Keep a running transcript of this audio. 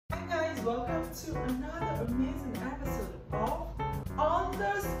welcome to another amazing episode of On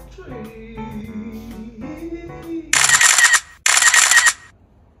the Street.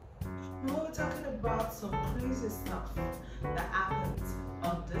 We're talking about some crazy stuff that happens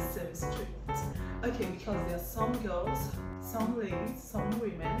on this same street. Okay, because there are some girls, some ladies, some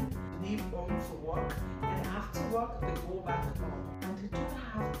women leave home for work, and after work they go back home and they don't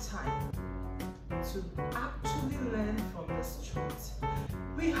have time to actually learn from the street.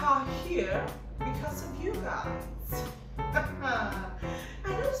 We are here because of you guys. I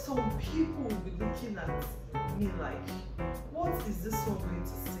know some people will be looking at me like, what is this one going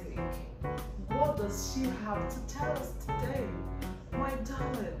to say? What does she have to tell us today? My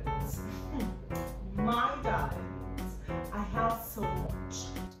darlings, I have so much.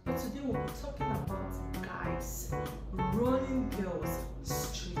 But today we'll be talking about guys running girls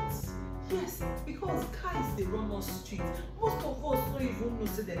streets. Yes, because guys, they run us streets. Most of us don't even know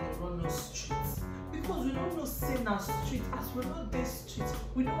say that they run us streets. Because we don't know say na street. As we know this street,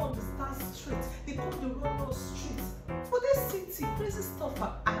 we don't understand streets. They come to run us streets. For this city, crazy stuff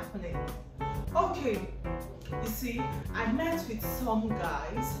are happening. Okay, you see, I met with some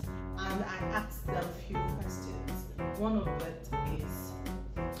guys and I asked them a few questions. One of it is,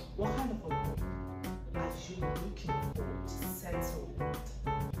 what kind of a woman are you looking for to settle with?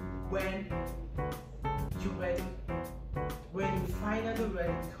 When you're ready, when you finally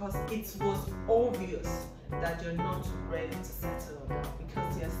ready, because it was obvious that you're not ready to settle down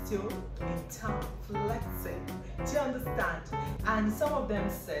because you're still in town flexing. Do you understand? And some of them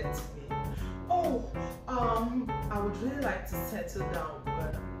said to me, oh, I would really like to settle down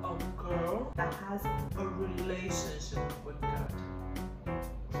with a girl that has a relationship with God.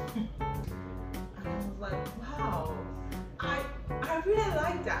 And I was like, wow, I really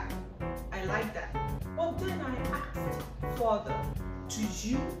like that. I like that. But then I asked further, do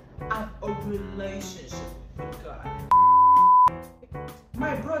you have a relationship with God?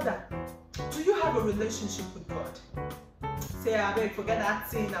 My brother, do you have a relationship with God? Say, I beg, forget that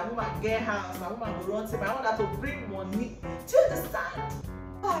thing. A woman get house, a woman go run to I want her to bring money. Do you understand?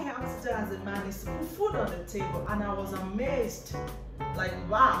 All I have to do as a man is to put food on the table, and I was amazed. Like,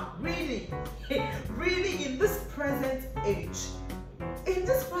 wow, really? Really, in this present age? In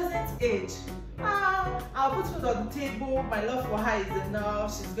this present age, I'll put food on the table, my love for her is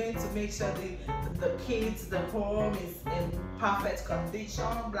enough, she's going to make sure the kids, the home is in perfect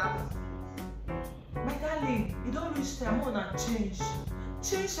condition, blah blah. My darling, you don't reach time on and change.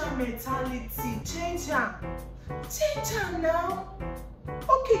 Change her mentality, change her now.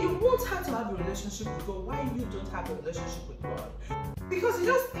 Okay, you want her to have a relationship with God. Why you don't have a relationship with God? Because you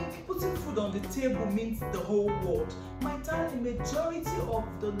just think putting food on the table means the whole world. My darling, majority of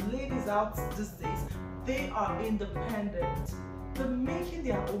the ladies out these days, they are independent. They're making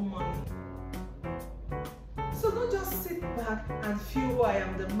their own money. So don't just sit back and feel, oh, I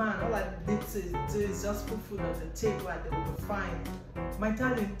am the man. All I need to do is just put food on the table and they will be fine. My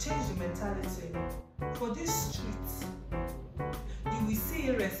darling, change the mentality. For these streets, you will see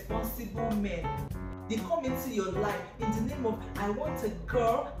irresponsible men. They come into your life in the name of, I want a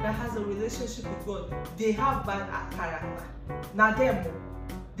girl that has a relationship with God. They have bad character. Now them,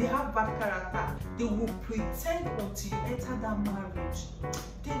 they have bad character. They will pretend until you enter that marriage.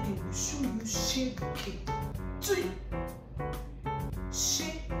 Then they will show you shade.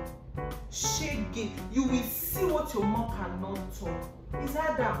 Shade. You will see what your mom cannot talk. Is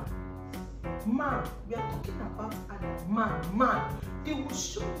Adam? Man, we are talking about Adam. Man. They will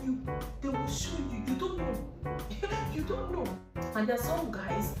show you. You don't know. You don't know. And there are some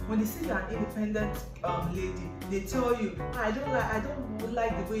guys, when they see you're an independent lady, they tell you, I don't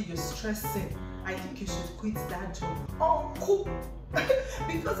like the way you're stressing. I think you should quit that job. Oh, cool.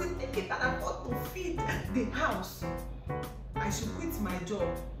 Because you think you can afford to feed the house. I should quit my job.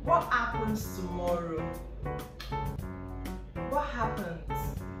 What happens tomorrow? What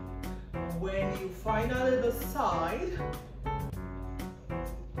happens when you finally decide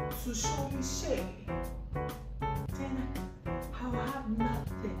to show me shade? Then I will have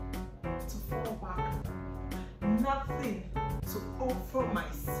nothing to fall back on, nothing to offer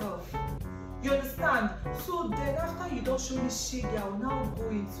myself. You understand? So then after you don't show me shade, I will now go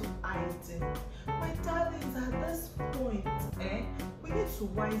into hiding. My darlings, at this point, we need to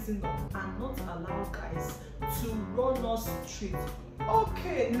wisen up and not allow guys to run us straight.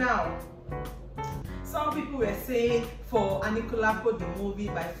 Okay, now, some people were saying for ANIKULAPO, the movie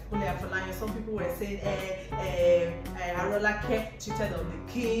by some people were saying Arolake cheated on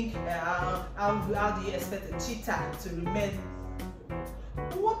the king. How do you expect a cheater to remain?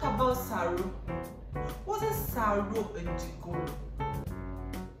 What about Saro? Wasn't Saro a gigolo?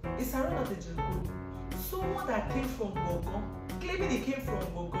 Is Saro not a Jericho? Someone that came from Gogon, claiming he came from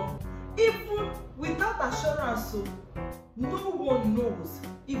Gogon, even without assurance, so no one knows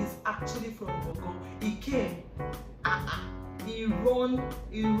if he's actually from Gogon. He came, he run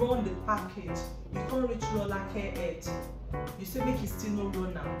the package. You can't reach Arolake head. You say make he still no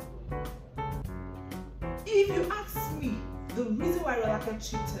run now. If you ask me, the reason why Arolake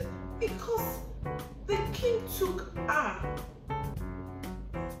cheated, because the king took her.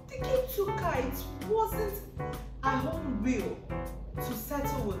 The king took her. It wasn't her own will to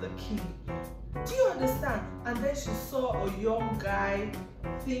settle with the king. Do you understand? And then she saw a young guy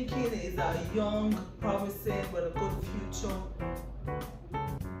thinking he's a young, promising with a good future.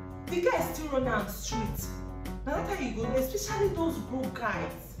 The guy still run down the street. Now that's how you go, especially those broke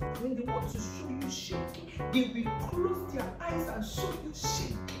guys. When they want to show you shaky, they will close their eyes and show you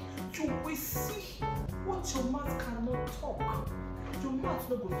shaky. You will see what your mouth cannot talk. Your mouth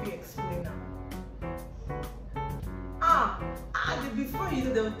not go fit explain now. Before you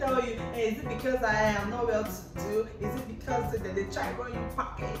know, they'll tell you, hey, is it because I am not well to do? Is it because they try to run you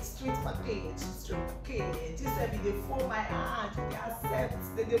package, street package? You said they form my hand, they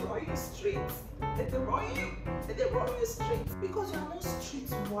accept, they run you street, they run you street because you are not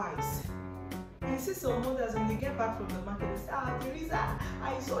street wise. And you see some mothers when they get back from the market, they say, Teresa,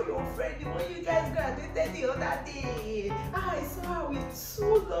 I saw your friend, the one you guys graduated the other day. I saw her with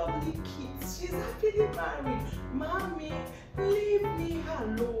 2 lovely kids. She's happily married. Mommy, leave me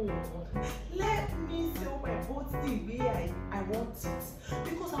alone. Let me sell my boat the way I want it.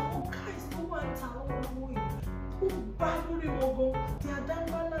 Because I want guys who want to they are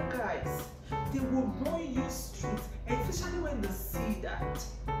Dambana guys. They will run you straight, especially when they see that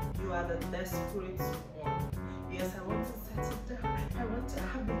you are the desperate one. Yes, I want to settle down. I want to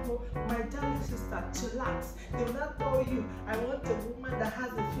have a home. My darling sister, chillax. They will not tell you, I want a woman that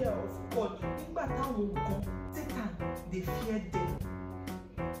has the fear of God. Satan, they fear them.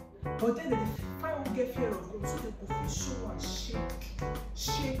 But then they find who get fear of God, so they go feel show and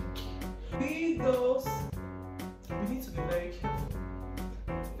shake. We girls, we need to be very careful.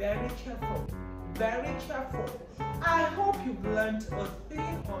 Very careful. Very careful. I hope you've learned a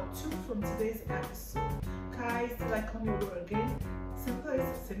thing or two from today's episode. Guys, till I come over again, same place,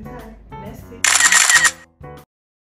 same time, next week.